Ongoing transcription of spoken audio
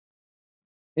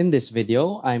In this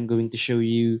video, I'm going to show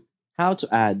you how to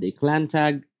add a clan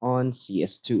tag on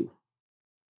CS2.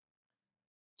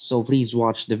 So please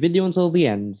watch the video until the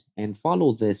end and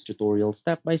follow this tutorial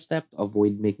step by step to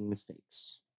avoid making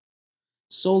mistakes.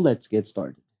 So let's get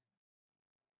started.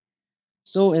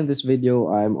 So in this video,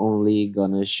 I'm only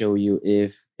gonna show you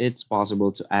if it's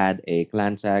possible to add a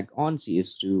clan tag on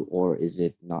CS2 or is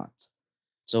it not.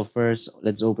 So first,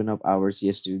 let's open up our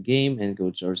CS2 game and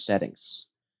go to our settings.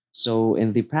 So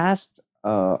in the past,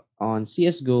 on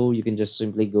CSGO, you can just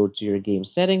simply go to your game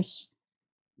settings,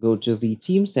 go to the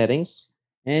team settings,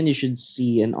 and you should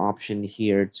see an option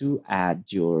here to add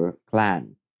your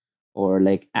clan or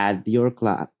like add your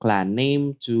clan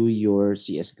name to your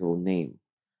CSGO name.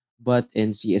 But in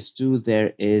CS2,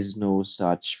 there is no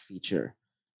such feature.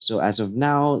 So as of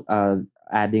now,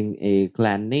 adding a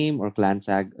clan name or clan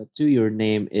tag to your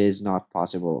name is not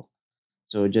possible.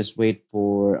 So just wait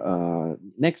for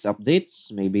next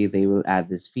updates. Maybe they will add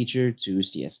this feature to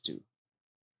CS2.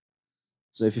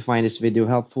 So if you find this video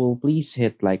helpful, please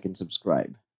hit like and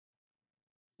subscribe.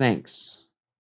 Thanks.